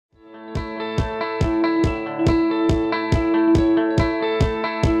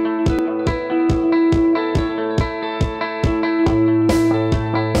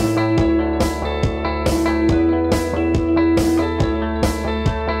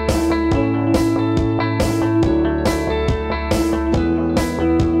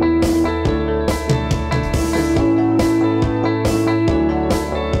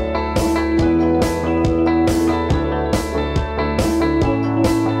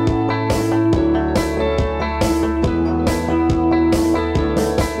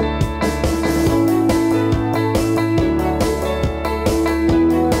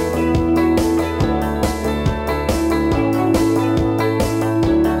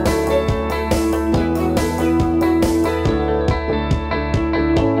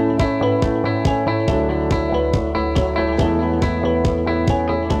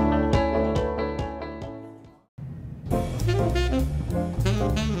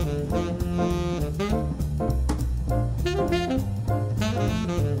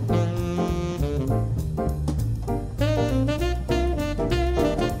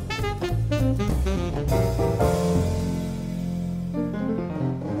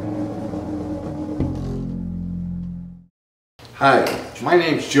Hi, my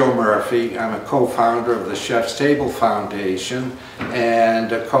name's Joe Murphy. I'm a co-founder of the Chef's Table Foundation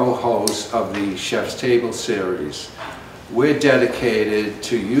and a co-host of the Chef's Table series. We're dedicated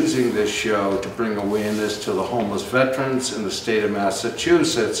to using this show to bring awareness to the homeless veterans in the state of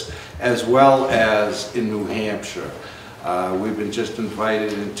Massachusetts as well as in New Hampshire. We've been just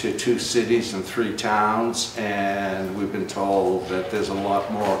invited into 2 cities and 3 towns, and we've been told that there's a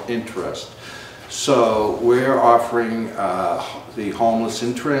lot more interest. So we're offering the homeless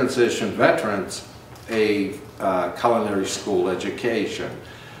in transition veterans a culinary school education.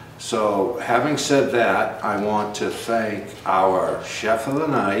 So having said that, I want to thank our chef of the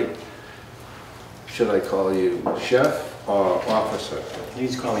night. Should I call you chef or officer? You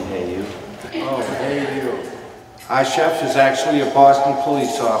just call me Hey You. Oh, Hey You. Our chef is actually a Boston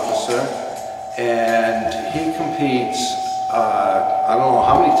police officer, and he competes I don't know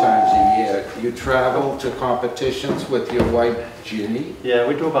how many times a year. You travel to competitions with your wife, Ginny? Yeah,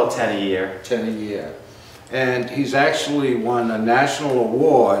 we do about 10 a year. 10 a year. And he's actually won a national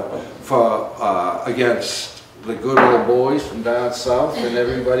award for against the good old boys from down south and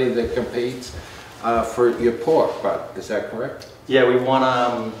everybody that competes for your pork butt. Is that correct? Yeah, we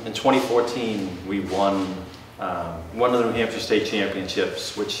won, in 2014, we won one of the New Hampshire State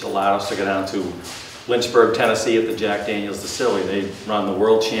Championships, which allowed us to go down to Lynchburg, Tennessee at the Jack Daniels Distillery. They run the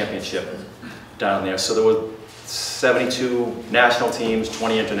World Championship down there. So there were 72 national teams,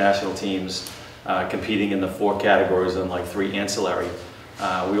 20 international teams competing in the 4 categories and like 3 ancillary.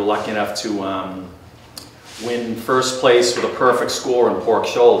 We were lucky enough to win first place with a perfect score in pork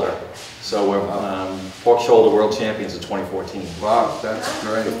shoulder. So we're pork shoulder world champions in 2014. Wow, that's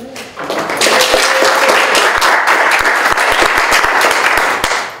great.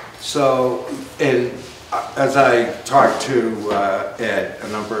 So, and as I talked to Ed a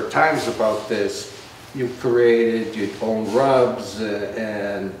number of times about this, you've created your own rubs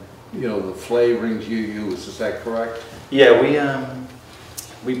and you know the flavorings you use. Is that correct? Yeah,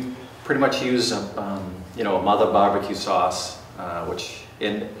 we pretty much use a mother barbecue sauce, which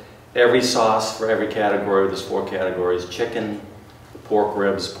in every sauce for every category, there's 4 categories: chicken, pork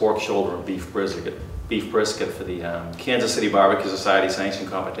ribs, pork shoulder, and beef brisket. Beef brisket for the Kansas City Barbecue Society sanctioned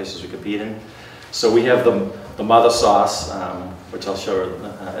competitions we compete in. So we have the mother sauce, which I'll show you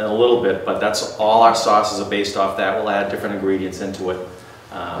in a little bit, but that's all our sauces are based off that. We'll add different ingredients into it.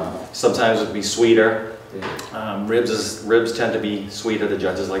 Sometimes it'll be sweeter. Ribs tend to be sweeter. The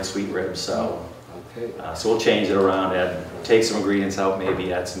judges like sweet ribs, so so we'll change it around, take some ingredients out,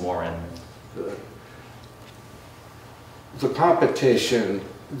 maybe add some more in. Good. The competition,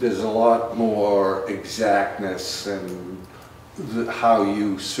 there's a lot more exactness and how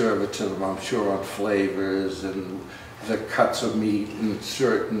you serve it to them, I'm sure, on flavors and the cuts of meat and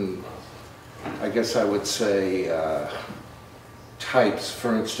certain, I guess I would say, types.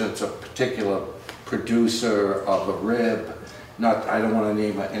 For instance, a particular producer of a rib, I don't want to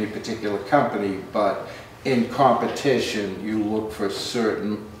name any particular company, but in competition you look for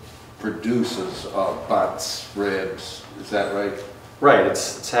certain producers of butts, ribs. Is that right? Right.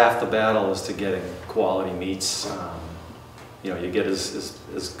 It's half the battle is to getting quality meats. You get as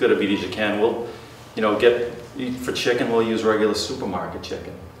good a meat as you can. We'll, for chicken, we'll use regular supermarket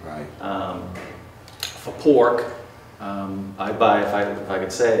chicken. Right. For pork, I buy, if I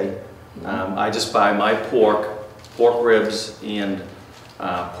could say, I just buy my pork ribs, and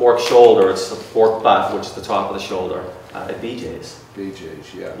pork shoulder. It's the pork butt, which is the top of the shoulder, at BJ's.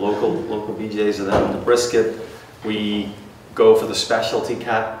 BJ's, yeah. Local BJ's, and then the brisket, we go for the specialty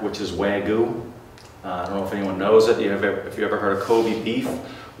cut, which is Wagyu. I don't know if anyone knows it. If you ever heard of Kobe beef,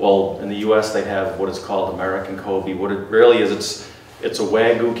 well, in the U.S. they have what is called American Kobe. What it really is, it's a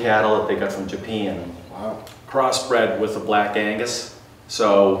Wagyu cattle that they got from Japan. Wow. Crossbred with a Black Angus.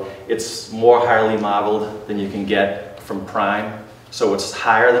 So it's more highly modeled than you can get from prime. So it's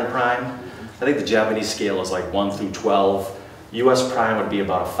higher than prime. I think the Japanese scale is like 1 through 12. U.S. prime would be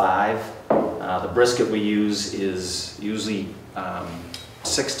about a 5. The brisket we use is usually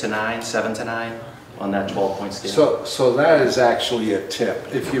 6 to 9, 7 to 9 on that 12-point scale. So that is actually a tip.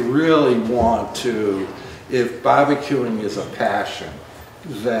 If you really want to, if barbecuing is a passion,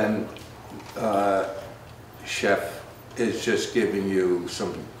 then Chef is just giving you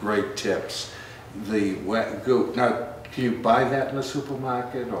some great tips. The Wagyu, now can you buy that in the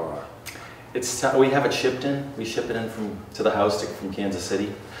supermarket or? We have it shipped in. We ship it in to the house from Kansas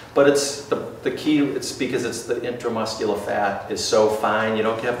City. But it's the key. It's because it's the intramuscular fat is so fine. You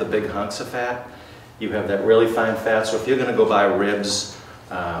don't have the big hunks of fat. You have that really fine fat. So if you're going to go buy ribs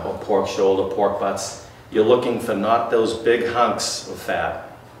or pork shoulder, pork butts, you're looking for not those big hunks of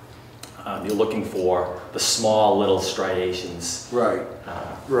fat. you're looking for the small little striations. Right,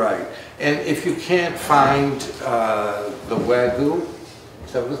 right. And if you can't find the Wagyu,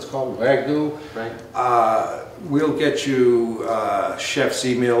 is that what it's called, Wagyu? Right. We'll get you chef's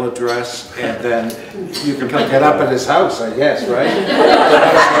email address, and then you can pick it up at his house, I guess, right?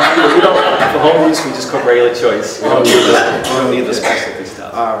 We don't, for home use, we just cook regular choice. We don't need the specialty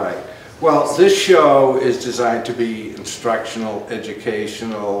stuff. All right. Well, this show is designed to be instructional,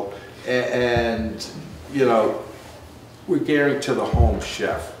 educational, and you know, we're gearing to the home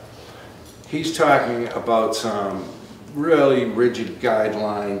chef. He's talking about some really rigid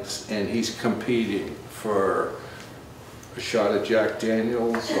guidelines, and he's competing for a shot of Jack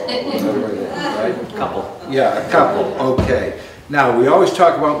Daniels or whatever it is, right? A couple. Yeah, a couple, okay. Now, we always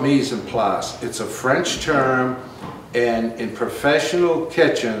talk about mise en place. It's a French term, and in professional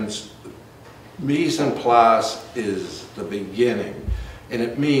kitchens, mise en place is the beginning, and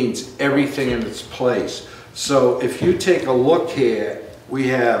it means everything in its place. So if you take a look here, we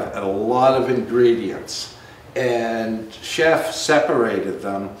have a lot of ingredients, and chef separated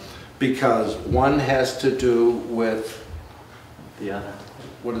them because one has to do with the other.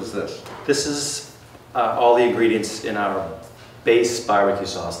 What is this? This is all the ingredients in our base barbecue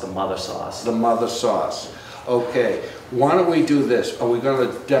sauce, the mother sauce. The mother sauce. Okay, why don't we do this? Are we going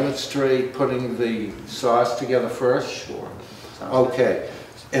to demonstrate putting the sauce together first? Sure. Okay,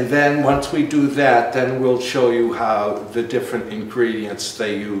 and then once we do that, then we'll show you how the different ingredients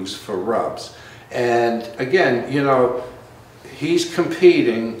they use for rubs. And again, you know, he's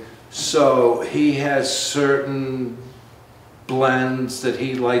competing, so he has certain blends that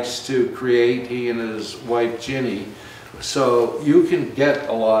he likes to create, he and his wife Ginny. So you can get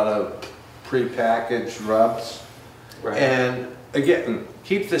a lot of prepackaged rubs. Right. And again,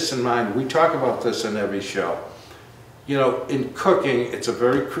 keep this in mind, we talk about this in every show. You know, in cooking, it's a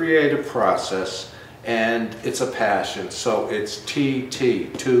very creative process, and it's a passion. So it's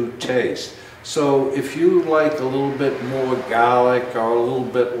TT, to taste. So if you like a little bit more garlic or a little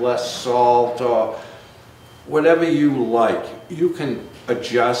bit less salt or whatever you like, you can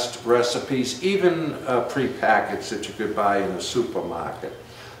adjust recipes, even prepackaged that you could buy in a supermarket.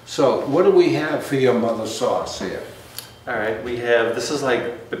 So what do we have for your mother sauce here? All right, we have, this is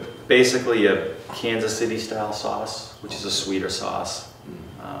like basically a Kansas City style sauce, which is a sweeter sauce.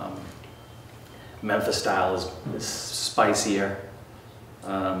 Memphis style is spicier.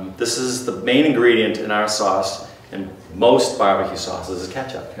 This is the main ingredient in our sauce, and most barbecue sauces is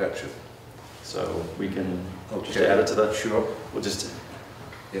ketchup. Ketchup. So we can just Okay. add it to the, Sure. we'll just,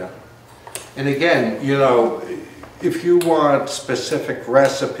 Yeah. And again, you know, if you want specific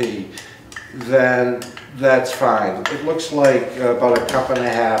recipe, then that's fine. It looks like about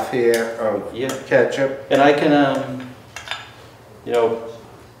 1.5 cups here of Yeah. ketchup. and I can, you know,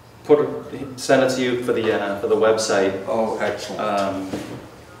 send it to you for the website. Oh, excellent.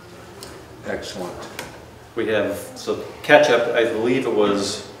 Excellent. We have, so ketchup, I believe it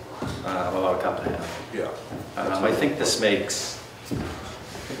was about 1.5 cups. Yeah. I think this makes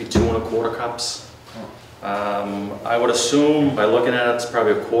maybe 2 1/4 cups. I would assume, by looking at it, it's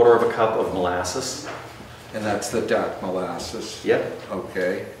probably 1/4 cup of molasses. And that's the dark molasses. Yep.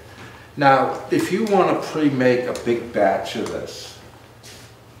 Okay. Now, if you want to pre-make a big batch of this,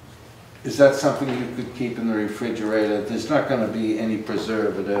 is that something you could keep in the refrigerator? There's not going to be any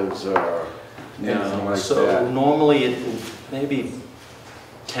preservatives or anything like so that. normally it maybe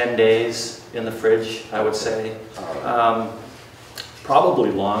 10 days in the fridge, I would say. Probably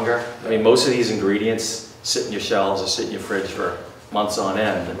longer. I mean, most of these ingredients sit in your shelves or sit in your fridge for months on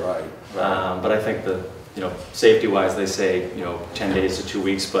end. Right. But I think that, you know, safety-wise, they say, you know, 10 days to 2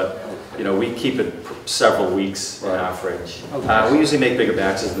 weeks, but, you know, we keep it several weeks in our fridge. Okay. We usually make bigger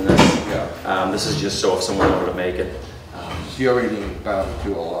batches than this. Yeah. This is just so if someone wanted to make it. You're eating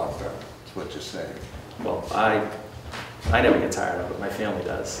barbecue a lot, then, is what you're saying. Well, I never get tired of it. My family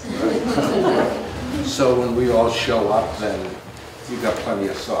does. So when we all show up, then you got plenty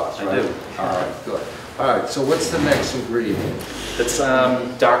of sauce, right? I do. All right, good. All right, so what's the next ingredient? It's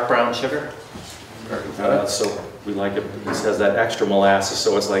dark brown sugar. Very good. So we like it. This has that extra molasses,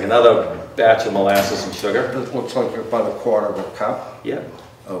 so it's like another batch of molasses and sugar. It looks like about 1/4 cup. Yeah.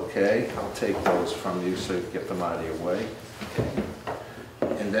 Okay, I'll take those from you so you get them out of your way.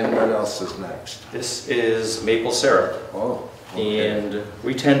 And then what else is next? This is maple syrup. Oh, okay. And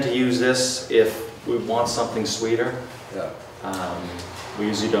we tend to use this if we want something sweeter. Yeah, We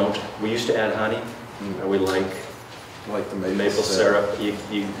usually don't. We used to add honey. We like like the maple syrup.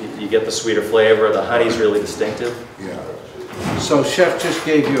 You get the sweeter flavor. The honey's really distinctive. Yeah. So Chef just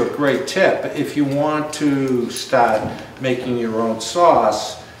gave you a great tip. If you want to start making your own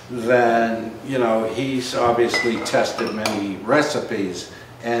sauce, then, you know, he's obviously tested many recipes,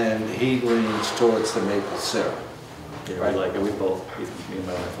 and he leans towards the maple syrup. Yeah, we like it. We both, me and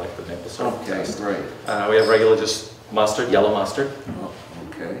my wife, like the maple syrup. Okay, test. great. We have regular just mustard, yellow mustard. Oh,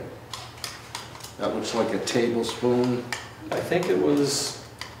 okay. That looks like a tablespoon. I think it was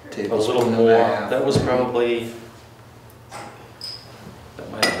a Tablespoon little and more. a half. That was probably, that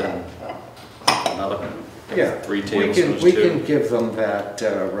might have been another Yeah, 3 tablespoons we too. can give them that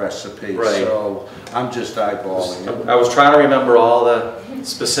recipe, Right. so I'm just eyeballing it. I was trying to remember all the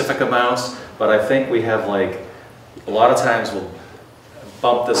specific amounts, but I think we have like, a lot of times we'll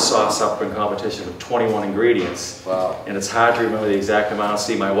bump this sauce up in competition with 21 ingredients. Wow. And it's hard to remember the exact amount.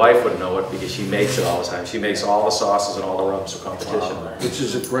 See, my wife would know it because she makes it all the time. She makes all the sauces and all the rubs for competition. Wow. Which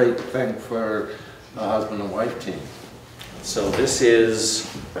is a great thing for a husband and wife team. So this is,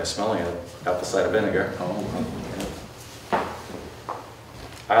 by smelling it, apple cider vinegar. Oh,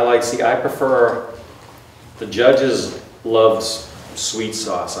 I prefer, the judges love sweet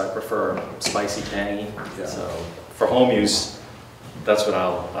sauce. I prefer spicy tangy. Yeah. So for home use, that's what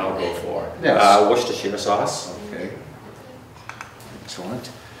I'll go for. Yes. Worcestershire sauce. okay.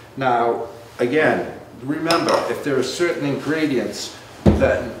 Excellent. Now, again, remember, if there are certain ingredients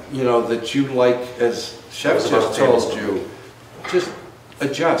that, you know, that you like, as Chef That was about just a told tablespoon. you, just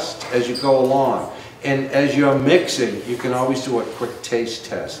adjust as you go along. And as you're mixing, you can always do a quick taste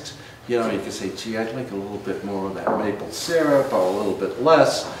test. You know, you can say, gee, I'd like a little bit more of that maple syrup or a little bit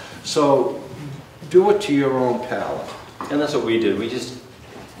less. So do it to your own palate. And that's what we did. We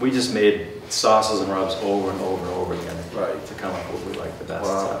just made sauces and rubs over and over and over again. Right. To come up with what we like the best.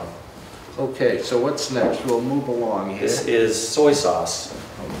 Wow. Okay, so what's next? We'll move along here. This is soy sauce.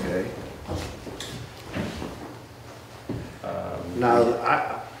 Okay.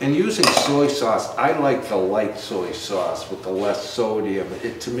 Now, in using soy sauce, I like the light soy sauce with the less sodium.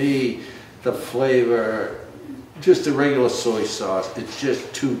 To me, the flavor, just the regular soy sauce, it's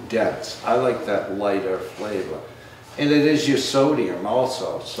just too dense. I like that lighter flavor. And it is your sodium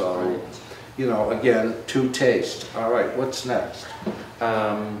also, so, you know, again, to taste. All right, what's next?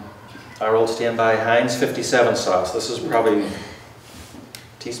 Our old standby Heinz 57 sauce. This is probably a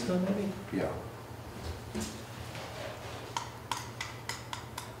teaspoon maybe? Yeah.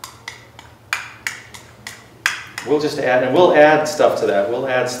 We'll just add, and we'll add stuff to that. We'll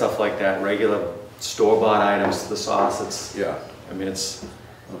add stuff like that, regular store-bought items to the sauce. It's, Yeah. I mean, it's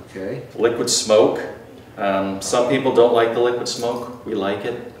Okay. liquid smoke. Some people don't like the liquid smoke. We like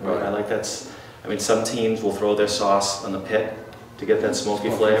it. Right. I like that. I mean, some teams will throw their sauce on the pit to get that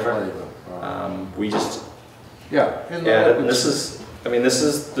smoky flavor. Wow. We just Yeah. And add it. And this is, I mean, this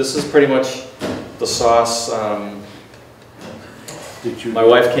is pretty much the sauce Did you? my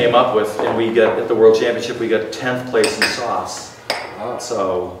wife came up with, and we got at the World Championship. We got 10th place in sauce. Ah,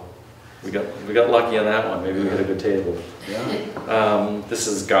 So we got lucky on that one. Maybe we hit a good table. yeah. This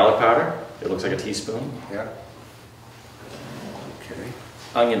is garlic powder. It looks like a teaspoon. Yeah. Okay.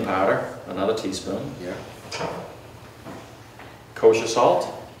 Onion powder, another teaspoon. Yeah. Kosher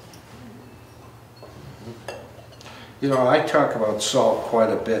salt. You know, I talk about salt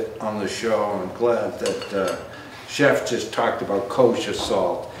quite a bit on the show, and I'm glad that Chef just talked about kosher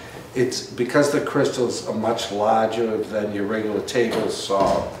salt. It's because the crystals are much larger than your regular table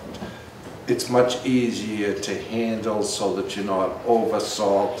salt. It's much easier to handle so that you're not over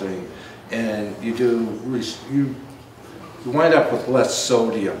salting, and you wind up with less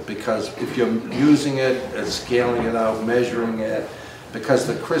sodium, because if you're using it and scaling it out, measuring it, because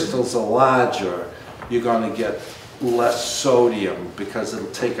the crystals are larger, you're going to get less sodium because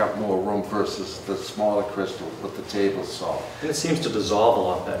it'll take up more room versus the smaller crystals with the table salt. And it seems to dissolve a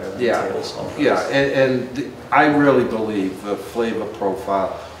lot better than table salt does. Yeah, and I really believe the flavor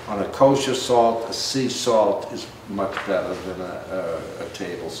profile on a kosher salt, a sea salt, is much better than a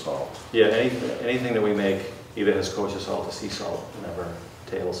table salt. Yeah, anything that we make either has kosher salt or sea salt, never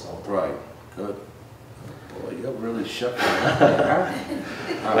table salt. Right, good. Boy, you're really shutting up there,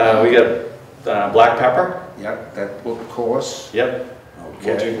 huh? We got black pepper. Yeah, that of course. Yep.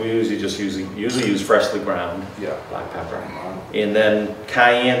 Okay. We usually just usually use freshly ground Yeah. black pepper. And then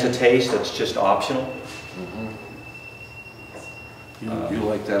cayenne to taste. That's just optional. You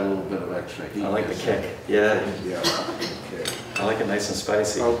like that little bit of extra heat. I like the yes? kick. Yeah. Yeah, okay. I like it nice and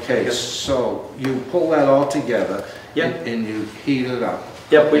spicy. Okay, so you pull that all together. Yeah. And you heat it up.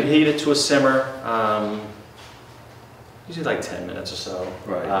 Yep, we heat it to a simmer, usually like 10 minutes or so.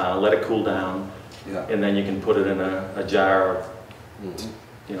 Right. Let it cool down, Yeah. and then you can put it in a jar of, Mhm.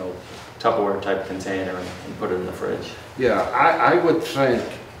 you know, Tupperware type container and put it in the fridge. Yeah, I would think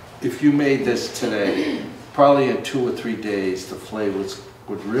if you made this today, probably in 2 or 3 days, the flavors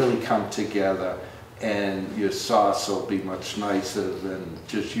would really come together, and your sauce will be much nicer than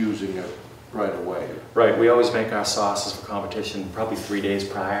just using it right away. Right, we always make our sauces for competition probably 3 days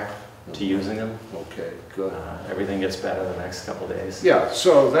prior to using them. Okay, good. Everything gets better the next couple of days. Yeah,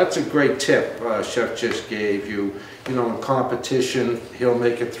 so that's a great tip Chef just gave you. You know, in competition, he'll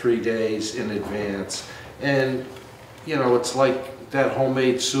make it 3 days in advance. And, you know, it's like that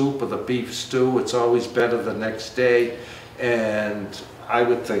homemade soup or the beef stew, it's always better the next day. And I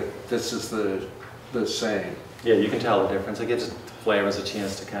would think this is the same. Yeah, you can tell the difference. It gives the flavors a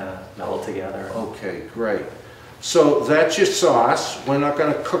chance to kind of meld together. Okay, great. So that's your sauce. We're not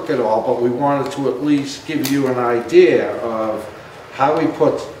going to cook it all, but we wanted to at least give you an idea of how we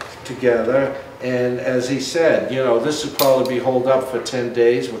put together. And as he said, you know, this would probably be holed up for 10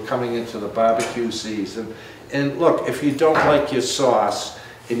 days. We're coming into the barbecue season. And look, if you don't like your sauce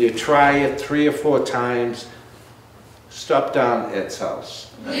and you try it 3 or 4 times, stop down at Ed's house.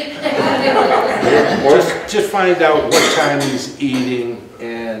 just find out what time he's eating,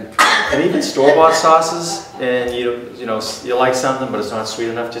 and even store-bought sauces, and you know you like something but it's not sweet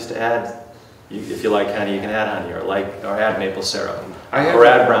enough, just to add. If you like honey, you can add honey, or add maple syrup, or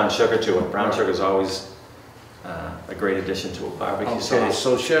add brown sugar to it. Brown sugar is always a great addition to a barbecue sauce. Okay,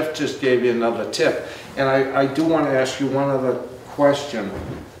 so Chef just gave you another tip, and I do want to ask you one other question.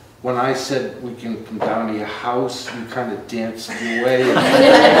 When I said we can come down to your house, you kind of danced away.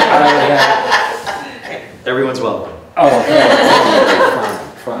 Everyone's welcome. Oh,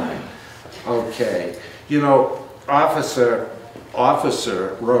 okay. Fine. Okay. You know, Officer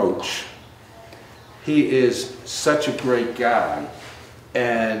Roach, he is such a great guy,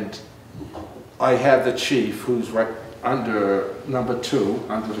 and I had the chief, who's right under number 2,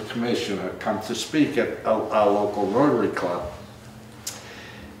 under the commissioner, come to speak at our local Rotary Club.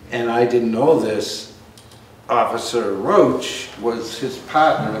 And I didn't know this. Officer Roach was his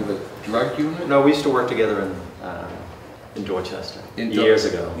partner in the drug unit? No, we used to work together in Dorchester years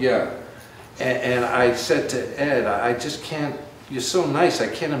ago. Yeah. And I said to Ed, I just can't, you're so nice, I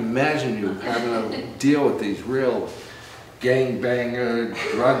can't imagine you having to deal with these real gangbanger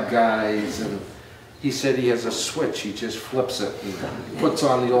drug guys. And he said he has a switch, he just flips it and puts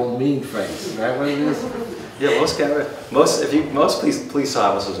on the old mean face. Is that what it is? Yeah, most police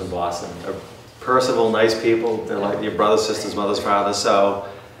officers in Boston are personable, nice people. They're like your brothers, sisters, mothers, fathers. So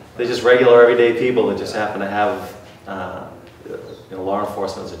they're just regular, everyday people that just happen to have law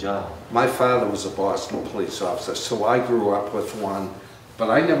enforcement as a job. My father was a Boston police officer, so I grew up with one,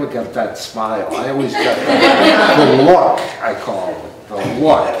 but I never got that smile. I always got the look, I call it, the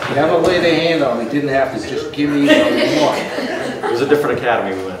look. Never laid a hand on me, didn't have to just give me the look. It was a different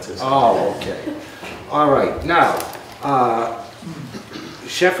academy we went to. So. Oh, okay. All right, now,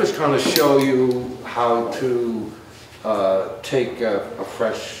 Chef is going to show you how to take a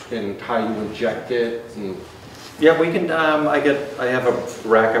fresh, and how you inject it. And yeah, we can, I have a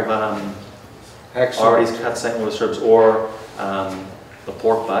rack of already cut St. Louis ribs, or the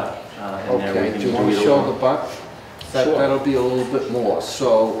pork butt. Okay, do you want to show the butt? Sure. That'll be a little bit more.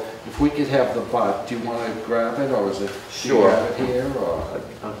 So if we could have the butt, do you want to grab it, or is it? Sure. Do you have it here, or?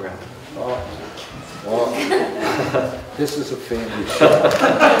 I'll grab it. Oh. Well, this is a family show. So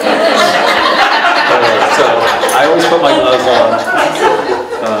I always put my gloves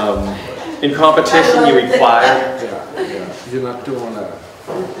on. In competition, you require. Yeah. You're not doing that.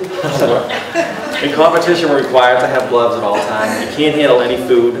 In competition, we're required to have gloves at all times. You can't handle any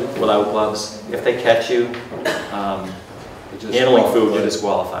food without gloves. If they catch you handling food, you're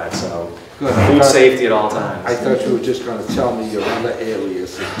disqualified. So food safety at all times. I thought you were just going to tell me your other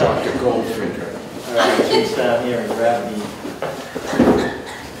alias is Dr. Goldfinger. All right, reach down here and grab the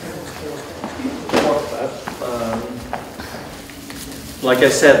pork butt. Like I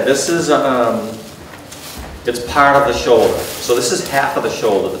said, this is it's part of the shoulder. So this is half of the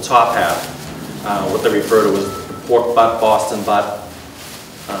shoulder, the top half, what they refer to as the pork butt, Boston butt.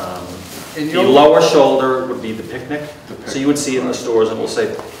 The lower shoulder would be the picnic. So you would see it in the stores, and we'll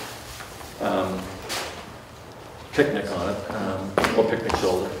say picnic on it, or picnic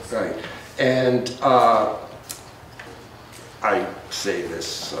shoulder. Right. And I say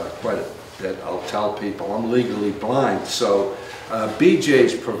this quite a bit. I'll tell people I'm legally blind, so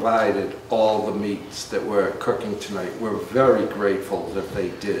BJ's provided all the meats that we're cooking tonight. We're very grateful that they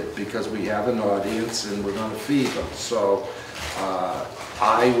did, because we have an audience and we're going to feed them. So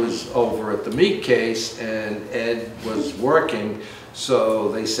I was over at the meat case and Ed was working,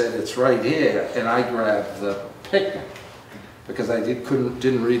 so they said it's right here, and I grabbed the picnic because I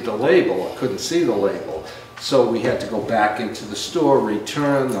didn't read the label. I couldn't see the label, so we had to go back into the store,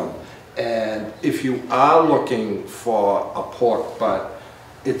 return them, And if you are looking for a pork butt,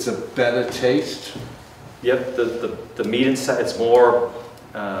 it's a better taste. Yep, the meat inside, it's more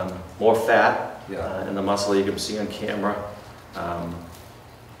more fat in the muscle. You can see on camera.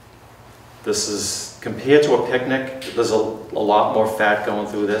 This is, compared to a picnic, there's a lot more fat going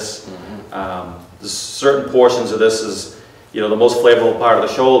through this. There's certain portions of this is, you know, the most flavorful part of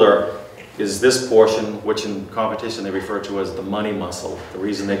the shoulder is this portion, which in competition they refer to as the money muscle. The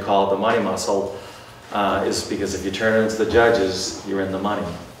reason they call it the money muscle is because if you turn it into the judges, you're in the money.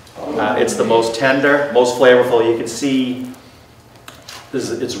 It's the most tender, most flavorful. You can see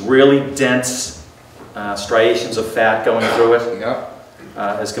it's really dense striations of fat going through it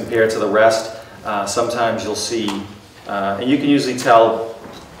as compared to the rest. Sometimes you'll see, and you can usually tell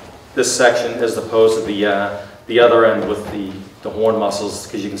this section as opposed to the other end with the horn muscles,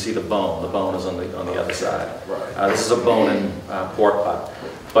 because you can see the bone. The bone is on the other side. This is a bone-in pork butt.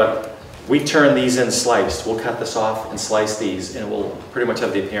 But we turn these in sliced. We'll cut this off and slice these, and it will pretty much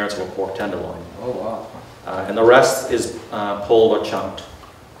have the appearance of a pork tenderloin. Oh, wow. And the rest is pulled or chunked.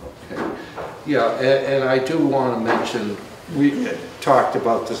 Okay. Yeah, and I do want to mention, we talked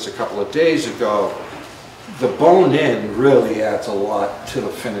about this a couple of days ago, the bone-in really adds a lot to the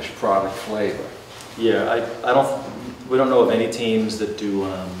finished product flavor. Yeah, we don't know of any teams that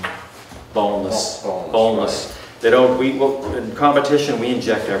do boneless. Right. They don't. In competition, we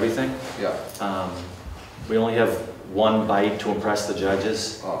inject everything. Yeah. We only have one bite to impress the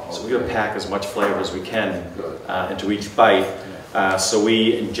judges, so we pack as much flavor as we can into each bite. So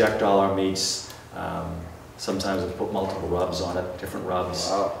we inject all our meats. Sometimes we put multiple rubs on it, different rubs.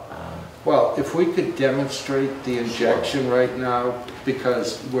 Wow. Well, if we could demonstrate the injection right now,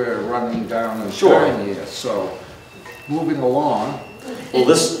 because we're running down and time here. So, moving along. Well,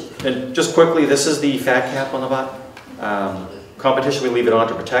 and just quickly, this is the fat cap on the butt. Competition, we leave it on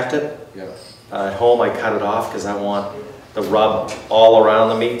to protect it. Yeah. At home, I cut it off because I want the rub all around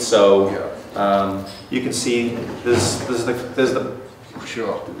the meat. So you can see there's the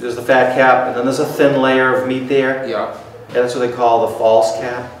fat cap, and then there's a thin layer of meat there. Yeah. And that's what they call the false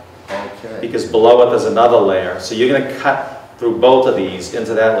cap. Okay. Because below it there's another layer. So you're going to cut through both of these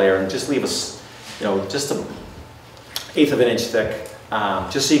into that layer and just leave us, you know, just an 1/8 of an inch thick,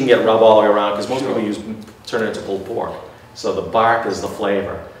 just so you can get rub all the way around. Because most people turn it into pulled pork. So the bark is the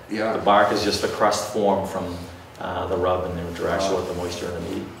flavor. Yeah. The bark is just the crust formed from the rub and the interaction with the moisture in the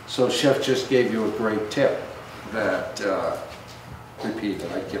meat. So Chef just gave you a great tip that, repeat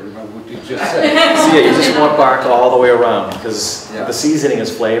it, I can't remember what you just said. So yeah, you just want bark all the way around because the seasoning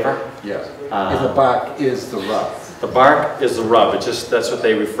is flavor. Yeah. And the bark is the rub. The bark is the rub. It's just, that's what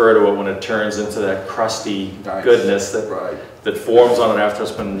they refer to it when it turns into that crusty goodness that forms on it after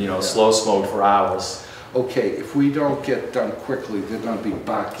it's been, you know, slow smoked for hours. Okay, if we don't get done quickly, they're going to be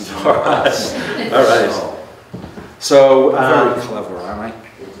barking on us. All right. So very clever, aren't I?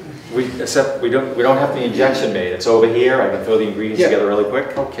 Except we don't have the injection made. It's over here. I can throw the ingredients together really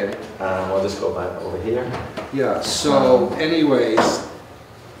quick. Okay. I'll just go back over here. Yeah. So, anyways,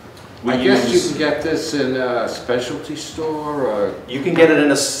 I guess you can get this in a specialty store, or you can get it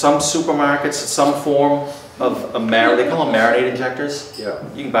in some supermarkets. Some form of a they call them marinade injectors. Yeah.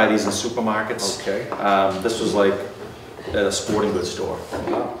 You can buy these in supermarkets. Okay. This was like at a sporting goods store.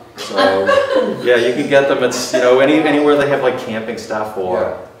 Wow. So yeah, you can get them. It's, you know, anywhere they have like camping stuff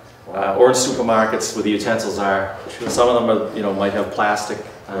or in supermarkets where the utensils are. Some of them are, you know, might have plastic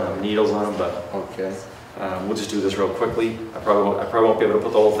needles on them, but we'll just do this real quickly. I probably won't be able to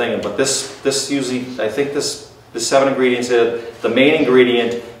put the whole thing in, but this usually, I think the 7 ingredients here. The main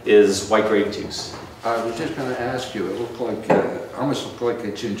ingredient is white grape juice. I was just going to ask you. It looked like almost looked like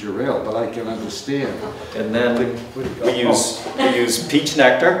a ginger ale, but I can understand. And then we use peach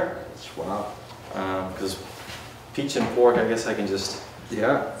nectar. Wow. Because peach and pork, I guess I can just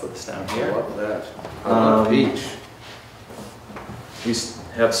put this down here. I love that. I love peach. We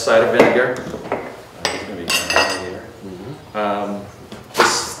have cider vinegar. It's going to be down here.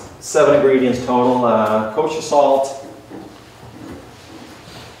 This 7 ingredients total. Kosher salt.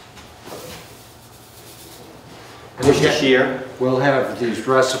 Worcestershire. We'll have these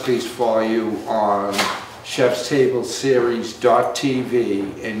recipes for you on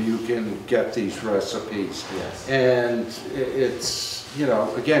chefstablesseries.tv, and you can get these recipes. Yes. And it's, you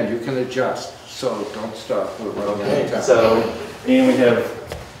know, again, you can adjust, so don't stop. We're running out of time. So, and we have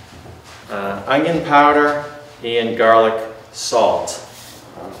onion powder and garlic salt.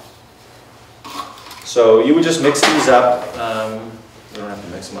 So you would just mix these up. You don't have to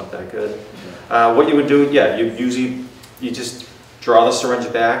mix them up that good. What you would do, you just draw the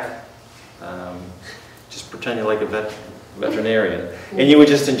syringe back. Just pretend you're like a veterinarian. And you would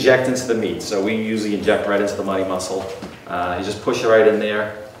just inject into the meat. So we usually inject right into the mighty muscle. You just push it right in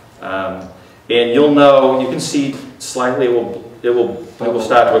there. And you'll know, you can see slightly it will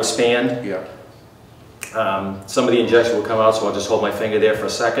start to expand. Yeah. Some of the injection will come out, so I'll just hold my finger there for a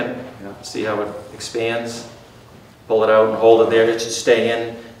second. Yeah. See how it expands. Pull it out and hold it there. It should stay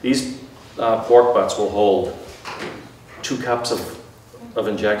in. These pork butts will hold 2 cups of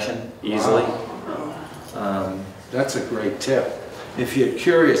injection easily. Wow. That's a great tip. If you're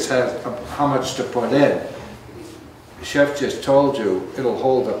curious how much to put in, the chef just told you it'll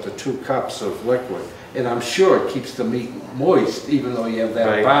hold up to 2 cups of liquid. And I'm sure it keeps the meat moist, even though you have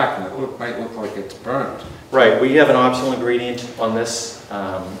that bark, and it might look like it's burnt. Right. We have an optional ingredient on this,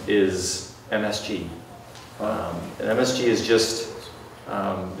 is MSG. And MSG is just,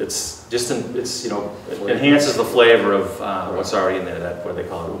 it enhances the flavor of what's already in there. What they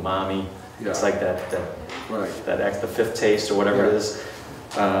call it, umami. Yeah. It's like that the 5th taste or whatever it is.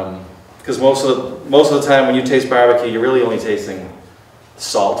 Because most of the time when you taste barbecue, you're really only tasting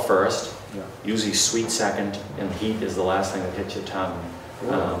salt first. Yeah. Usually sweet second, and heat is the last thing that hits your tongue.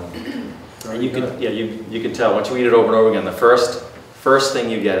 And you can tell once you eat it over and over again. The first thing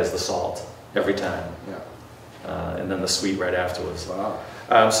you get is the salt every time, and then the sweet right afterwards. Wow.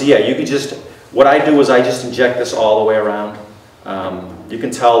 So yeah, you could just. What I do is I just inject this all the way around. You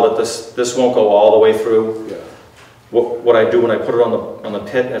can tell that this won't go all the way through. Yeah. What I do when I put it on the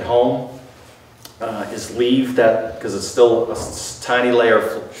pit at home is leave that, because it's still a tiny layer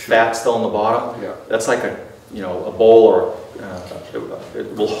of fat still on the bottom. Yeah. That's like a bowl, or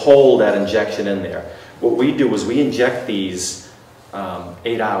it will hold that injection in there. What we do is we inject these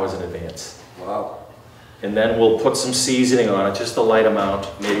 8 hours in advance. Wow. And then we'll put some seasoning on it, just a light amount,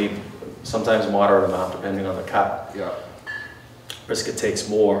 maybe sometimes moderate amount depending on the cut. Yeah. Brisket takes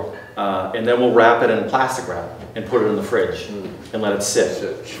more. And then we'll wrap it in plastic wrap and put it in the fridge and let it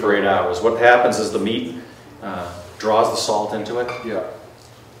sit for 8 hours. What happens is the meat draws the salt into it. Yeah.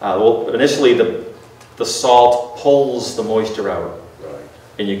 Well, initially the salt pulls the moisture out. Right.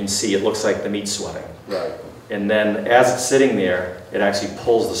 And you can see it looks like the meat's sweating. Right. And then as it's sitting there, it actually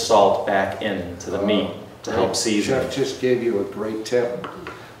pulls the salt back into the meat to help season. Chef just gave you a great tip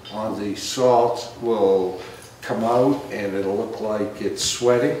on the salt. Will come out and it'll look like it's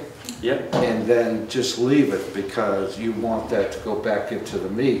sweating. Yep. And then just leave it, because you want that to go back into the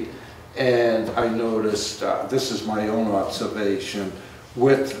meat. And I noticed, this is my own observation,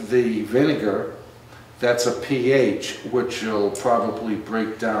 with the vinegar, that's a pH which will probably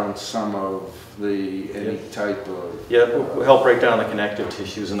break down some of any type of... Yeah, it will help break down the connective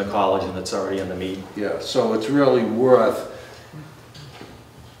tissues and the collagen that's already in the meat. Yeah, so it's really worth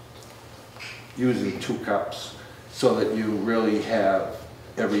using 2 cups so that you really have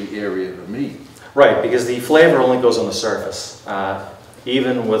every area of the meat. Right, because the flavor only goes on the surface.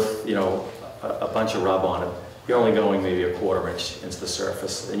 Even with a bunch of rub on it, you're only going maybe a 1/4 inch into the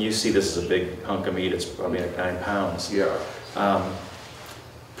surface. And you see this is a big hunk of meat. It's probably like 9 pounds. Yeah.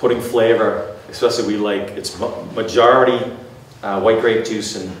 Putting flavor, especially it's majority white grape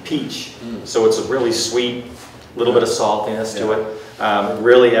juice and peach. So it's a really sweet, little bit of saltiness to it. It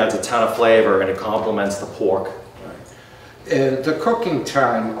really adds a ton of flavor, and it complements the pork. And the cooking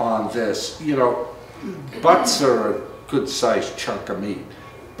time on this, butts are a good sized chunk of meat.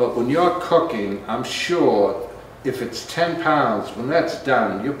 But when you're cooking, I'm sure if it's 10 pounds, when that's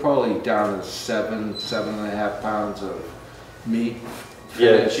done, you're probably down to 7.5 pounds of meat.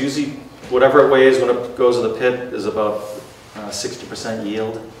 Yeah, it's usually, whatever it weighs when it goes to the pit is about 60%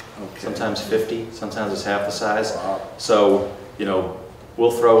 yield. Okay. Sometimes 50, sometimes it's half the size. Wow. So,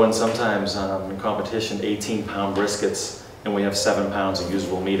 we'll throw in sometimes in competition 18-pound briskets, and we have 7 pounds of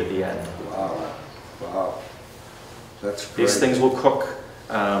usable meat at the end. Wow, wow, that's great. These things will cook.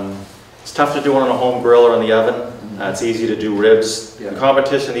 It's tough to do on a home grill or in the oven. It's easy to do ribs. Yeah. In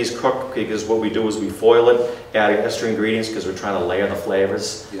competition, these cook because what we do is we foil it, add extra ingredients because we're trying to layer the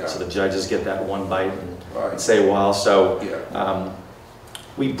flavors, so the judges get that one bite and say wow. So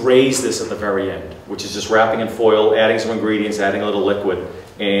we braise this at the very end, which is just wrapping in foil, adding some ingredients, adding a little liquid,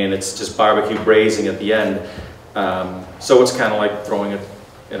 and it's just barbecue braising at the end. So it's kind of like throwing it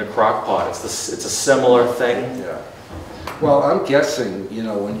in a crock pot. It's a similar thing. Yeah. Well, I'm guessing,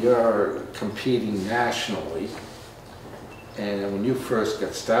 when you're competing nationally, and when you first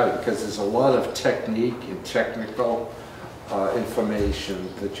get started, because there's a lot of technique and technical information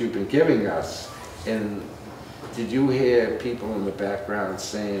that you've been giving us, and did you hear people in the background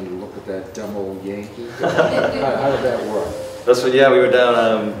saying, "Look at that dumb old Yankee"? How did that work? That's what. Yeah, we were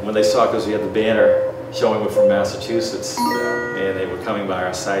down when they saw, because we had the banner showing we're from Massachusetts, and they were coming by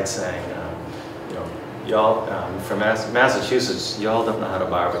our site saying, Y'all, from Massachusetts, y'all don't know how to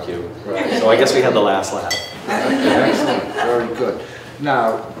barbecue. Right. So I guess we had the last laugh. Excellent, very good.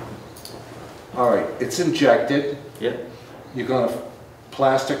 Now, all right, it's injected. Yep. You're gonna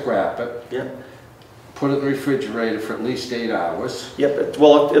plastic wrap it. Yep. Put it in the refrigerator for at least 8 hours. Yep.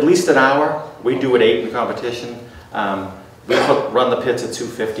 Well, at least an hour. We do at 8 in competition. We run the pits at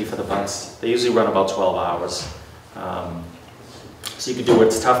 250 for the butts. They usually run about 12 hours. So you could do it.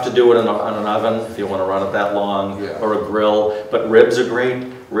 It's tough to do it on an oven if you want to run it that long, yeah. or a grill. But ribs are great.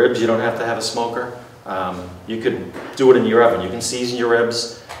 Ribs, you don't have to have a smoker. You could do it in your oven. You can season your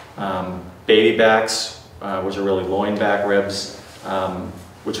ribs. Baby backs, which are really loin back ribs,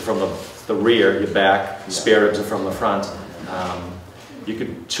 which are from the rear, your back. Yeah. Spare ribs are from the front. You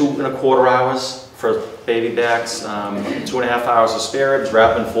could 2 1/4 hours for baby backs, 2 1/2 hours of spare ribs,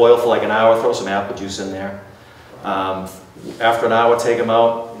 wrap them in foil for like an hour, throw some apple juice in there. After an hour, take them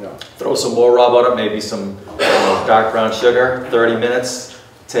out, yeah. Throw some more rub on it, maybe some dark brown sugar, 30 minutes,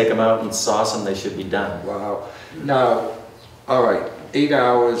 take them out and sauce them, they should be done. Wow. Now, all right, 8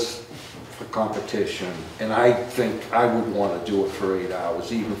 hours for competition, and I think I would want to do it for 8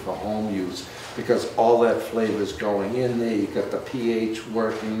 hours, even for home use, because all that flavor is going in there. You got the pH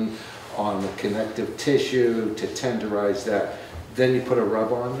working on the connective tissue to tenderize that. Then you put a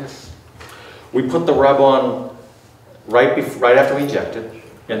rub on this? We put the rub on right after we inject it,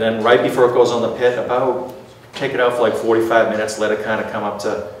 and then right before it goes on the pit, take it out for like 45 minutes, let it kind of come up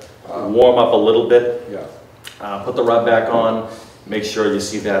to warm up a little bit. Yeah. Put the rub back on, make sure you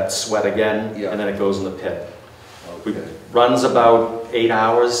see that sweat again, yeah. And then it goes in the pit. Okay. Runs about 8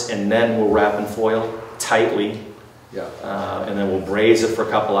 hours, and then we'll wrap in foil tightly. Yeah. And then we'll braise it for a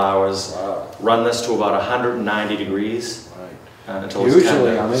couple hours. Wow. Run this to about 190 degrees. Until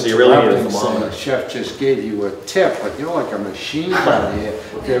usually I'm so you really need a interrupting, thermometer. the chef just gave you a tip, but you're like a machine down here.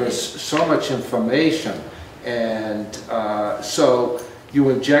 There is so much information, and so you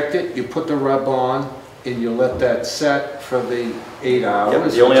inject it, you put the rub on, and you let that set for the 8 hours. Yep,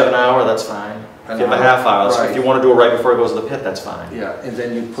 if you only have an hour, that's fine. If you have a half hour, so if you want to do it right before it goes to the pit, that's fine. Yeah, and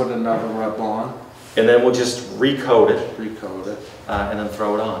then you put another rub on. And then we'll just recoat it. Recoat it. And then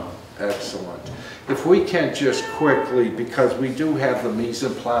throw it on. Excellent. If we can just quickly, because we do have the mise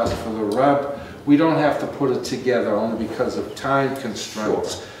en place for the rub, we don't have to put it together only because of time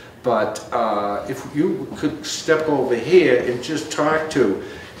constraints. Sure. But if you could step over here and just talk to,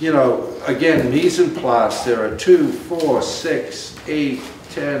 you know, again, mise en place, there are 2, 4, 6, 8,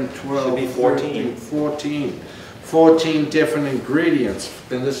 10, 12, should be 14. 14 different ingredients,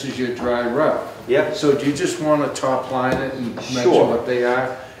 and this is your dry rub. Yeah. So do you just want to top line it and mention what they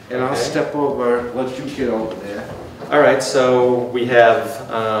are? And I'll step over, let you get over there. All right, so we have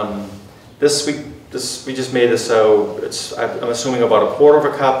we just made this, so it's, I'm assuming about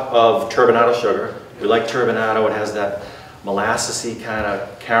 1/4 cup of turbinado sugar. We like turbinado, it has that molassesy kind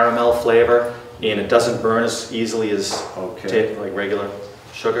of caramel flavor, and it doesn't burn as easily as like regular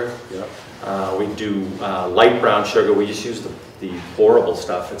sugar. Yep. We do light brown sugar, we just use the pourable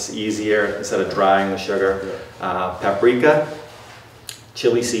stuff. It's easier instead of drying the sugar. Yep. Paprika,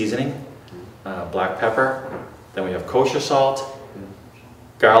 chili seasoning, black pepper, then we have kosher salt,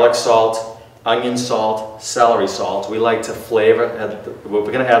 garlic salt, onion salt, celery salt. We like to flavor, we're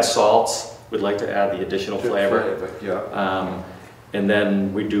going to add salts, we'd like to add the additional flavor. Yeah. And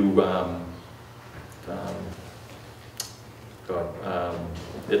then we do,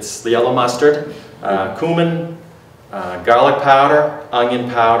 it's the yellow mustard, cumin, garlic powder, onion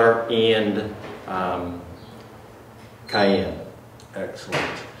powder, and cayenne. Excellent.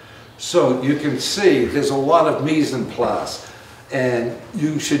 So you can see there's a lot of mise en place, and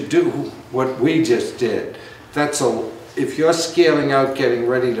you should do what we just did. If you're scaling out, getting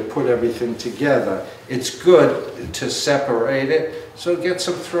ready to put everything together, it's good to separate it. So get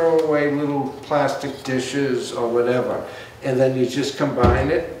some throwaway little plastic dishes or whatever, and then you just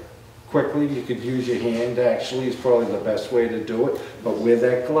combine it quickly. You could use your hand, actually, is probably the best way to do it, but wear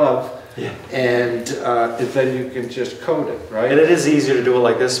that glove. Yeah. And then you can just coat it, right? And it is easier to do it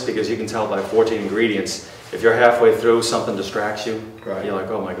like this because you can tell by 14 ingredients. If you're halfway through, something distracts you. Right. You're like,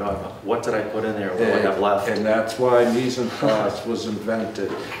 oh my God, what did I put in there? What do I have left? And that's why mise en place was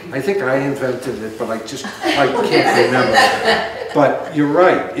invented. I think I invented it, but I can't remember. But you're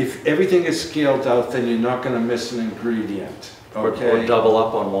right. If everything is scaled out, then you're not going to miss an ingredient. Okay. Or double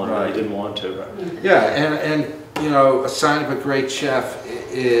up on one that you didn't want to. Right. Yeah, and you know, a sign of a great chef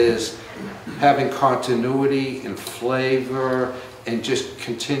is having continuity and flavor and just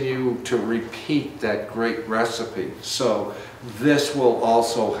continue to repeat that great recipe. So this will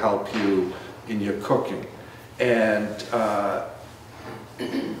also help you in your cooking. And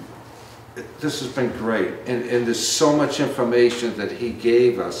this has been great, and there's so much information that he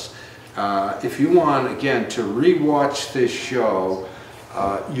gave us. If you want, again, to re-watch this show,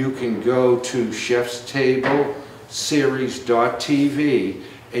 you can go to Chef's Table Series.tv,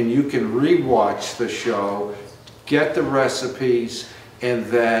 and you can re-watch the show, get the recipes, and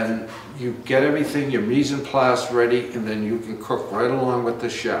then you get everything, your mise en place ready, and then you can cook right along with the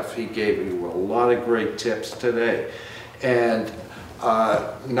chef. He gave you a lot of great tips today. And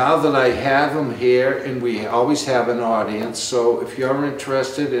now that I have him here, and we always have an audience, so if you're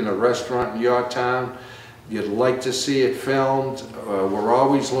interested in a restaurant in your town, you'd like to see it filmed, we're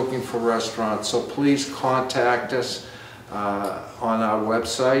always looking for restaurants, so please contact us on our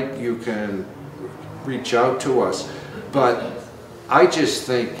website. You can reach out to us. But I just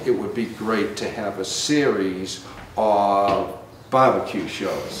think it would be great to have a series of barbecue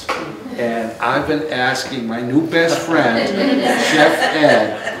shows. And I've been asking my new best friend, Chef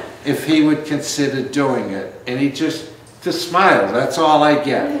Ed, if he would consider doing it. And he just smiled, that's all I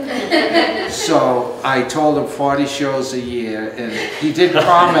get. So I told him 40 shows a year, and he did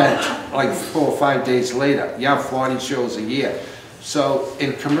comment like 4 or 5 days later, yeah, 40 shows a year. So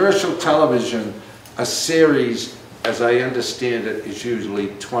in commercial television, a series, as I understand it, is usually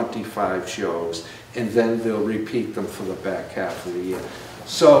 25 shows, and then they'll repeat them for the back half of the year.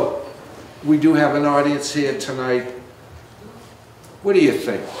 So we do have an audience here tonight. What do you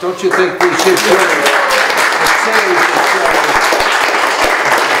think? Don't you think we should do a series of shows?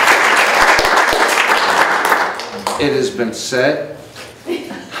 It has been said,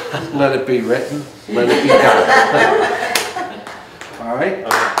 let it be written, let it be done. All right?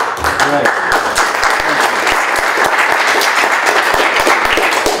 All right.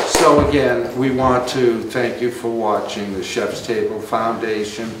 So again, we want to thank you for watching the Chef's Table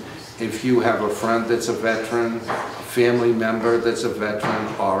Foundation. If you have a friend that's a veteran, a family member that's a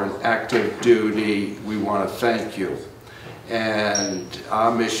veteran, or an active duty, we want to thank you. And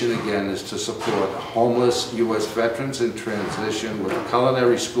our mission again is to support homeless U.S. veterans in transition with a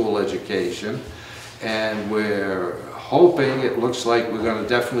culinary school education. And we're hoping, it looks like we're going to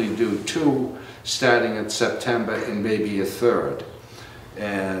definitely do 2 starting in September and maybe a 3rd.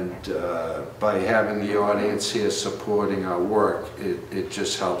 And by having the audience here supporting our work, it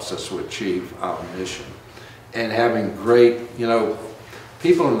just helps us to achieve our mission. And having great, you know,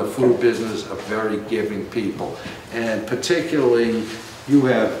 people in the food business are very giving people. And particularly, you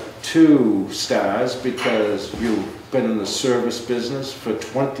have 2 stars because you've been in the service business for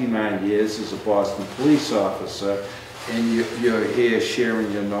 29 years as a Boston police officer, and you're here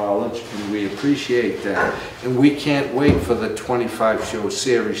sharing your knowledge, and we appreciate that. And we can't wait for the 25-show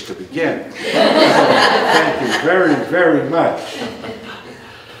series to begin. Thank you very, very much.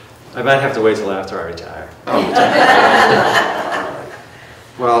 I might have to wait till after I retire.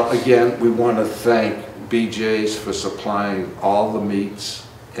 Well, again, we want to thank BJ's for supplying all the meats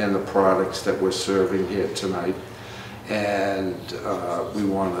and the products that we're serving here tonight. And we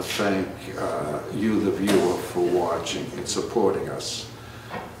want to thank you, the viewer, for watching and supporting us.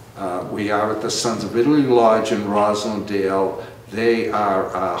 We are at the Sons of Italy Lodge in Roslindale. They are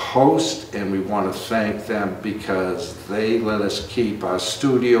our host, and we want to thank them because they let us keep our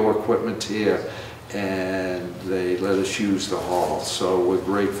studio equipment here, and they let us use the hall. So we're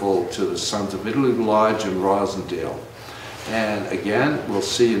grateful to the Sons of Italy Lodge in Roslindale. And again, we'll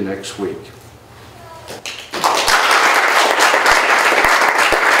see you next week.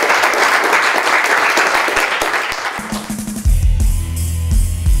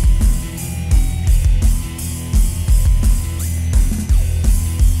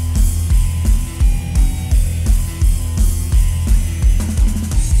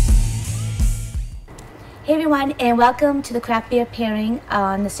 Hey everyone, and welcome to the Craft Beer Pairing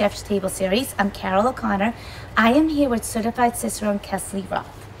on the Chef's Table series. I'm Carol O'Connor. I am here with certified cicerone Kelsey Roth.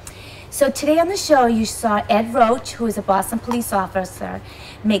 So today on the show you saw Ed Roach, who is a Boston police officer,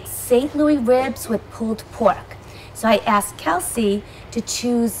 make St. Louis ribs with pulled pork. So I asked Kelsey to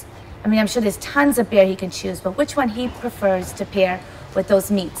choose, I mean I'm sure there's tons of beer he can choose, but which one he prefers to pair with those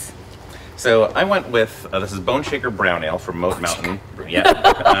meats. So I went with, this is Bone Shaker Brown Ale from Moat Mountain.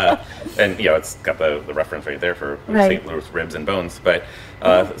 Yeah. And, you know, it's got the reference right there for St. Louis ribs and bones. But,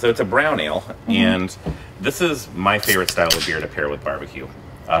 so it's a brown ale. And this is my favorite style of beer to pair with barbecue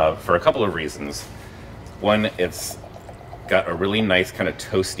for a couple of reasons. One, it's got a really nice kind of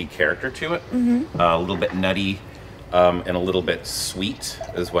toasty character to it. A little bit nutty and a little bit sweet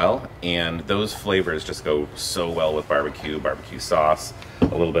as well. And those flavors just go so well with barbecue sauce, a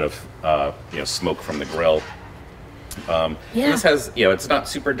little bit of you know, smoke from the grill. This has, you know, it's not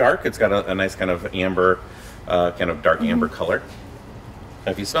super dark. It's got a nice kind of amber, kind of dark amber color.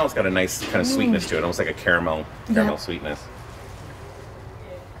 If you smell, it's got a nice kind of sweetness to it, almost like a caramel sweetness.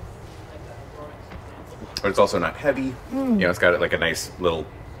 But it's also not heavy. You know, it's got like a nice little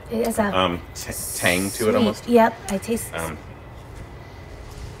it has a tang to it almost. Yep, I taste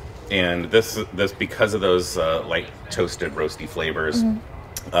and this because of those light toasted roasty flavors,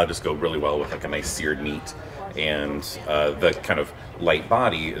 just go really well with like a nice seared meat, and the kind of light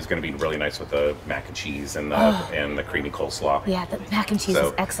body is going to be really nice with the mac and cheese and the creamy coleslaw. Yeah, the mac and cheese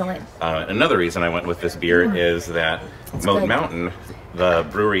is excellent. Another reason I went with this beer is that Moat Mountain, the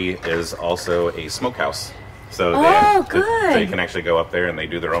brewery, is also a smokehouse. So they can actually go up there and they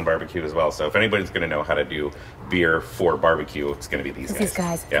do their own barbecue as well. So if anybody's going to know how to do beer for barbecue, it's going to be these guys. These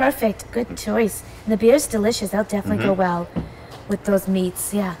guys. Yeah. Perfect. Good choice. And the beer's delicious. They'll definitely go well with those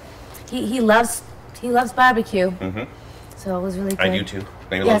meats. Yeah. He loves barbecue. So it was really good. I do too.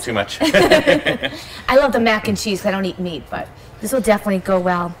 Maybe a little too much. I love the mac and cheese. I don't eat meat, but this will definitely go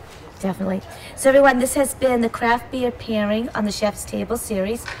well. Definitely. So everyone, this has been the Craft Beer Pairing on the Chef's Table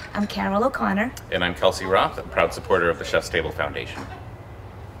series. I'm Carol O'Connor. And I'm Kelsey Roth, a proud supporter of the Chef's Table Foundation.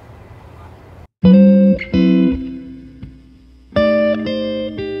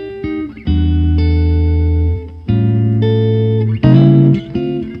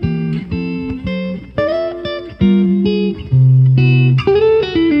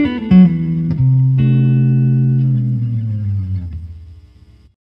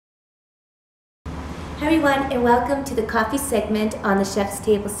 And welcome to the coffee segment on the Chef's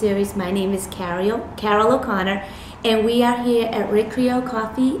Table series. My name is Carol O'Connor, and we are here at Recreo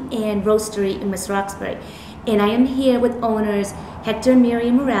Coffee and Roastery in West Roxbury. And I am here with owners Hector and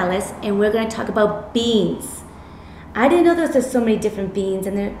Miriam Morales, and we're going to talk about beans. I didn't know there's so many different beans,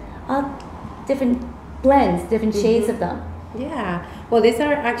 and they're all different blends, different shades of them. Yeah, well, these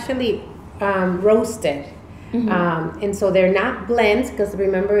are actually roasted. And so they're not blends, because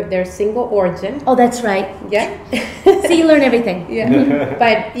remember, they're single origin. Oh, that's right. Yeah. So you learn everything. Yeah.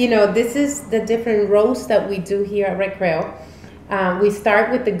 But, you know, this is the different roast that we do here at Recreo. We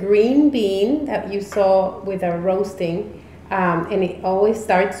start with the green bean that you saw with our roasting. And it always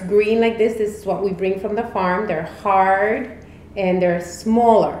starts green like this. This is what we bring from the farm. They're hard and they're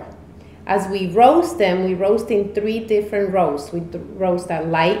smaller. As we roast them, we roast in 3 different roasts. We roast a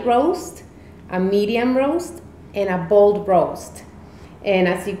light roast, a medium roast, and a bold roast. And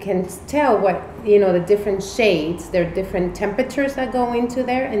as you can tell, the different shades, there are different temperatures that go into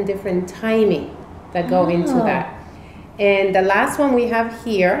there and different timing that go into that. And the last one we have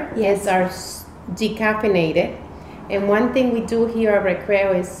here is our decaffeinated. And one thing we do here at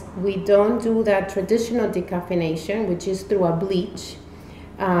Recreo is we don't do that traditional decaffeination, which is through a bleach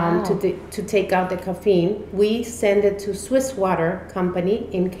to take out the caffeine. We send it to Swiss Water Company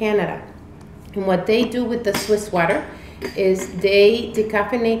in Canada. And what they do with the Swiss water is they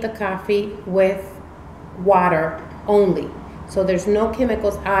decaffeinate the coffee with water only. So there's no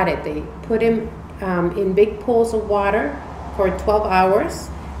chemicals added. They put them in big pools of water for 12 hours,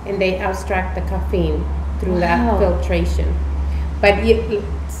 and they extract the caffeine through that filtration. But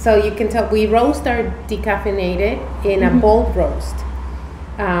so you can tell, we roast our decaffeinated in a bold roast.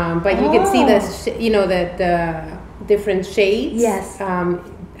 But you can see the different shades. Yes.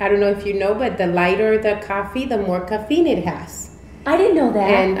 I don't know if you know, but the lighter the coffee, the more caffeine it has. I didn't know that.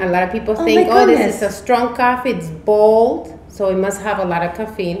 And a lot of people think, this is a strong coffee, it's bold, so it must have a lot of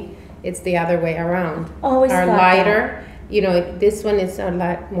caffeine. It's the other way around. Always Our thought lighter, this one is a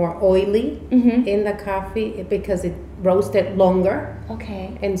lot more oily in the coffee because it roasted longer.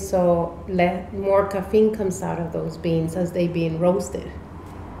 Okay. And so more caffeine comes out of those beans as they being roasted.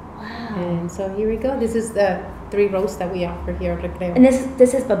 Wow. And so here we go. This is the 3 roasts that we offer here at Recreo. And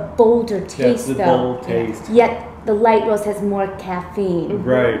this is the bolder taste, the bold taste. Yet the light roast has more caffeine.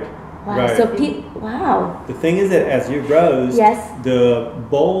 Right. Wow. Right. So wow. The thing is that as you roast, Yes. the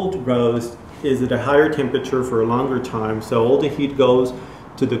bold roast is at a higher temperature for a longer time. So all the heat goes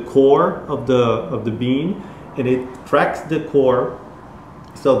to the core of the bean, and it cracks the core.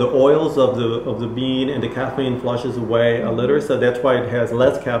 So the oils of the bean and the caffeine flushes away a little. So that's why it has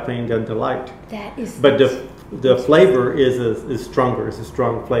less caffeine than the light. That is. But the flavor is stronger. It's a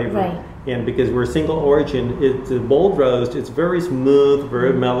strong flavor. Right. And because we're single origin, it's a bold roast. It's very smooth,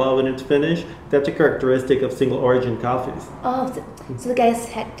 very mellow when it's finished. That's a characteristic of single origin coffees. Oh, so guys,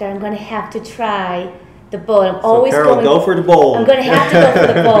 Hector, I'm going to have to try the bold. I'm always Carol, going. go for the bold. I'm going to have to go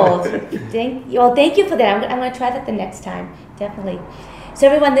for the bold. Thank you for that. I'm going to try that the next time, definitely. So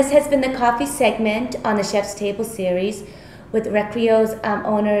everyone, this has been the coffee segment on the Chef's Table series with Recreo's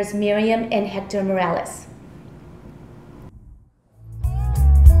owners Miriam and Hector Morales.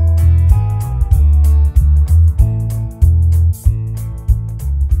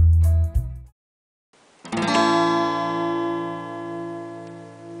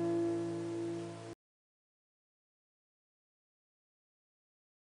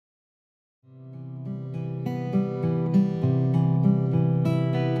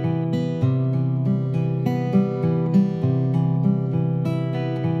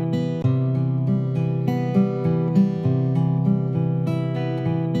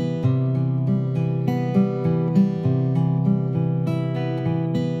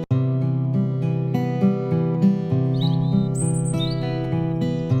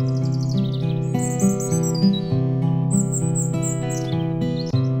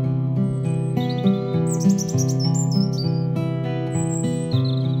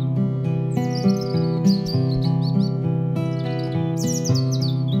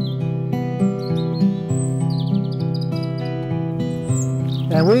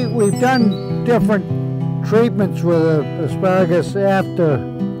 And we've done different treatments with asparagus after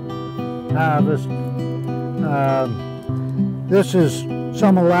harvest. This is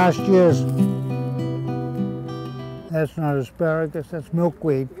some of last year's. That's not asparagus, that's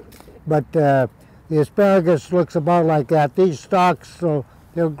milkweed. But the asparagus looks about like that. These stalks, so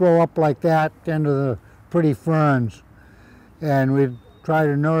they'll grow up like that into the pretty ferns. And we try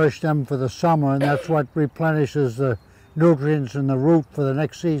to nourish them for the summer, and that's what replenishes the nutrients in the root for the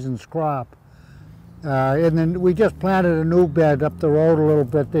next season's crop. And then we just planted a new bed up the road a little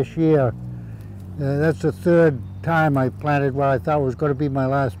bit this year. That's the third time I planted what I thought was going to be my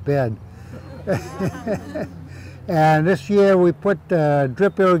last bed. And this year we put a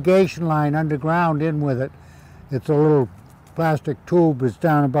drip irrigation line underground in with it. It's a little plastic tube. It's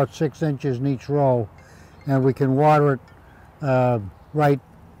down about 6 inches in each row, and we can water it right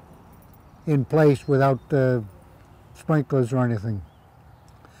in place without sprinklers or anything.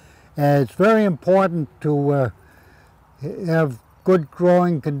 And it's very important to have good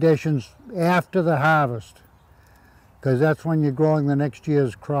growing conditions after the harvest, because that's when you're growing the next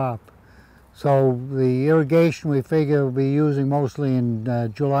year's crop. So the irrigation we figure we'll be using mostly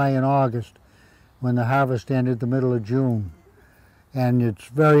in July and August, when the harvest ended the middle of June. And it's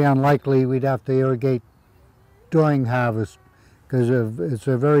very unlikely we'd have to irrigate during harvest, because it's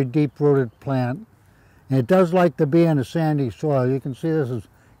a very deep-rooted plant. And it does like to be in a sandy soil. You can see this is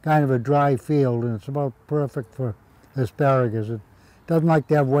kind of a dry field, and it's about perfect for asparagus. It doesn't like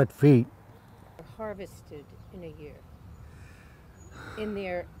to have wet feet. Harvested in a year, in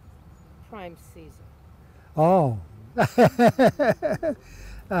their prime season. Oh. For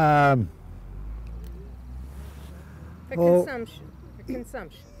consumption. For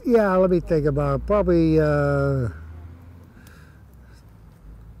consumption. Yeah, let me think about it. Probably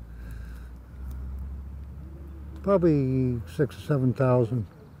probably 6,000 or 7,000.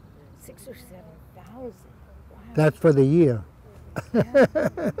 6,000 or 7,000. Wow. That's for the year. Yeah.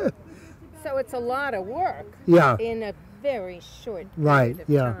 So it's a lot of work. Yeah. In a very short period Right. of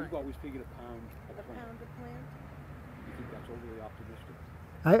Yeah. time. We've always figured a pound. A pound of plant? You think that's overly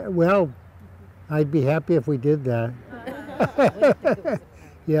optimistic? Well, I'd be happy if we did that.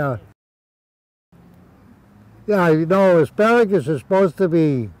 Yeah. Yeah, you know, asparagus is supposed to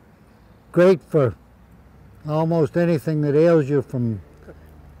be great for almost anything that ails you, from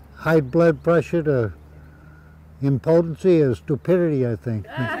high blood pressure to impotency or stupidity, I think.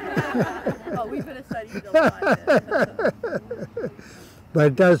 Oh, we've been studying a lot. But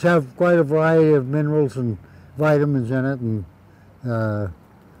it does have quite a variety of minerals and vitamins in it. And Do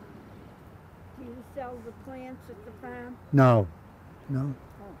you sell the plants at the farm? no.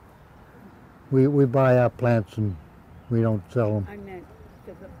 We buy our plants and we don't sell them. I meant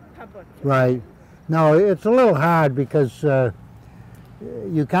to the public. Right. No, it's a little hard because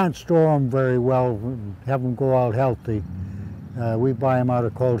you can't store them very well and have them go out healthy. We buy them out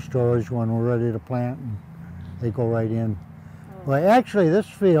of cold storage when we're ready to plant, and they go right in. Oh. Well, actually, this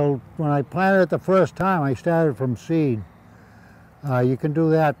field, when I planted it the first time, I started from seed. You can do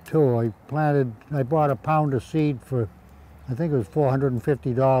that too. I bought a pound of seed for, I think it was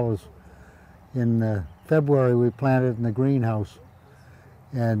 $450. In February, we planted in the greenhouse,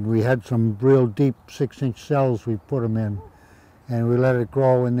 and we had some real deep 6-inch cells we put them in, and we let it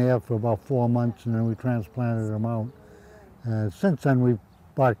grow in there for about 4 months, and then we transplanted them out. Since then, we've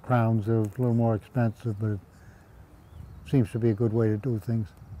bought crowns. They're a little more expensive, but it seems to be a good way to do things.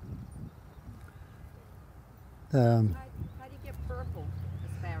 How do you get purple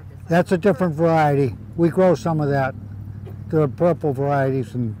asparagus? That's a different variety. We grow some of that. There are purple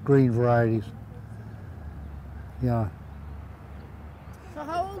varieties and green varieties. Yeah. So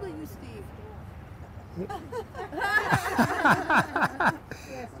how old are you, Steve?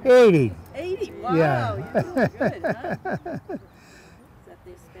 80. 80. Wow, Yeah. you're doing good,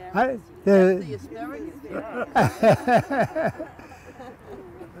 huh? Is that the asparagus? That's The asparagus?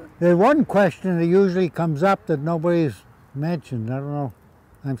 There's one question that usually comes up that nobody's mentioned. I don't know.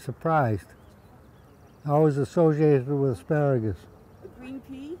 I'm surprised. Always associated with asparagus. A green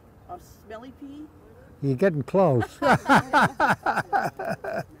pea or smelly pea? You're getting close.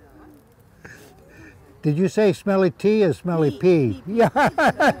 Did you say smelly tea or smelly pea? Yeah.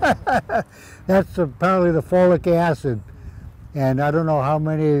 That's apparently the folic acid. And I don't know how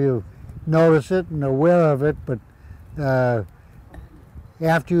many of you notice it and are aware of it, but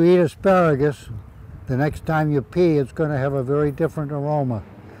after you eat asparagus, the next time you pee, it's going to have a very different aroma.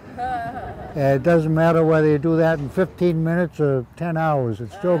 It doesn't matter whether you do that in 15 minutes or 10 hours,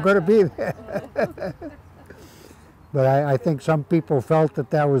 it's still going to be there. But I think some people felt that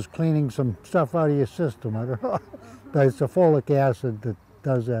that was cleaning some stuff out of your system. I don't know. But it's the folic acid that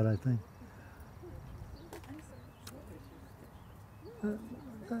does that, I think.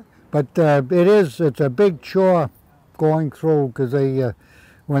 But it's a big chore going through, because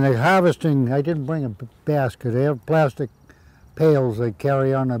when they're harvesting, I didn't bring a basket. They have plastic pails they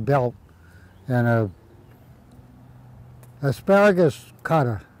carry on a belt, and a asparagus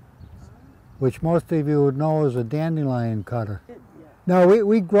cutter, which most of you would know is a dandelion cutter. Now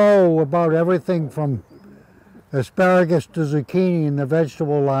we grow about everything from asparagus to zucchini in the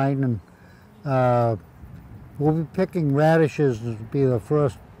vegetable line, and we'll be picking radishes. This will be the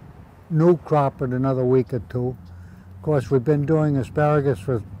first new crop in another week or two. Of course, we've been doing asparagus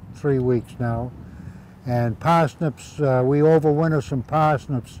for 3 weeks now. And parsnips, we overwinter some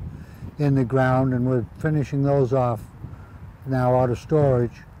parsnips in the ground, and we're finishing those off now out of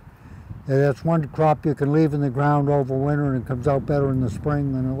storage. And that's one crop you can leave in the ground over winter, and it comes out better in the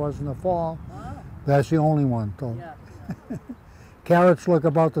spring than it was in the fall. Wow. That's the only one. So. Yeah. Carrots look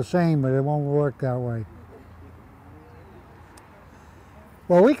about the same, but it won't work that way.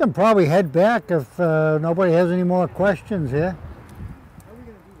 Well, we can probably head back if nobody has any more questions here.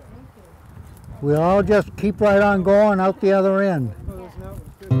 We'll all just keep right on going out the other end.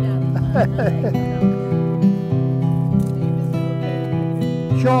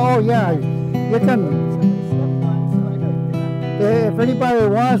 Sure, oh yeah, you can, if anybody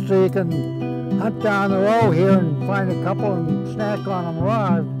wants to, you can hunt down the road here and find a couple and snack on them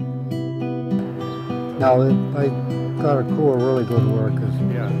raw. Now, I got a crew of really good workers.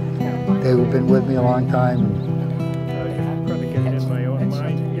 Yeah. They've been with me a long time. I'm trying to get it in my own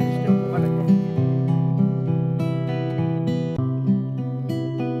mind.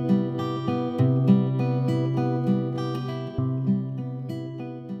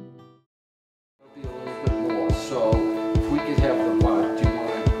 Be a little bit more. So if we could have the mug, do you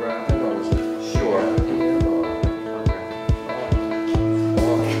want to grab it, or is it Sure. here, or?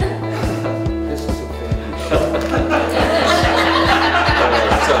 This is a family show.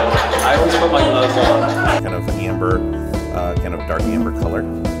 So I always put my gloves on. Kind of amber, kind of dark amber color.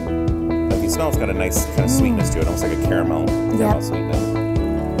 If you smell, it's got a nice kind of sweetness to it, almost like a caramel Yeah. sweetness.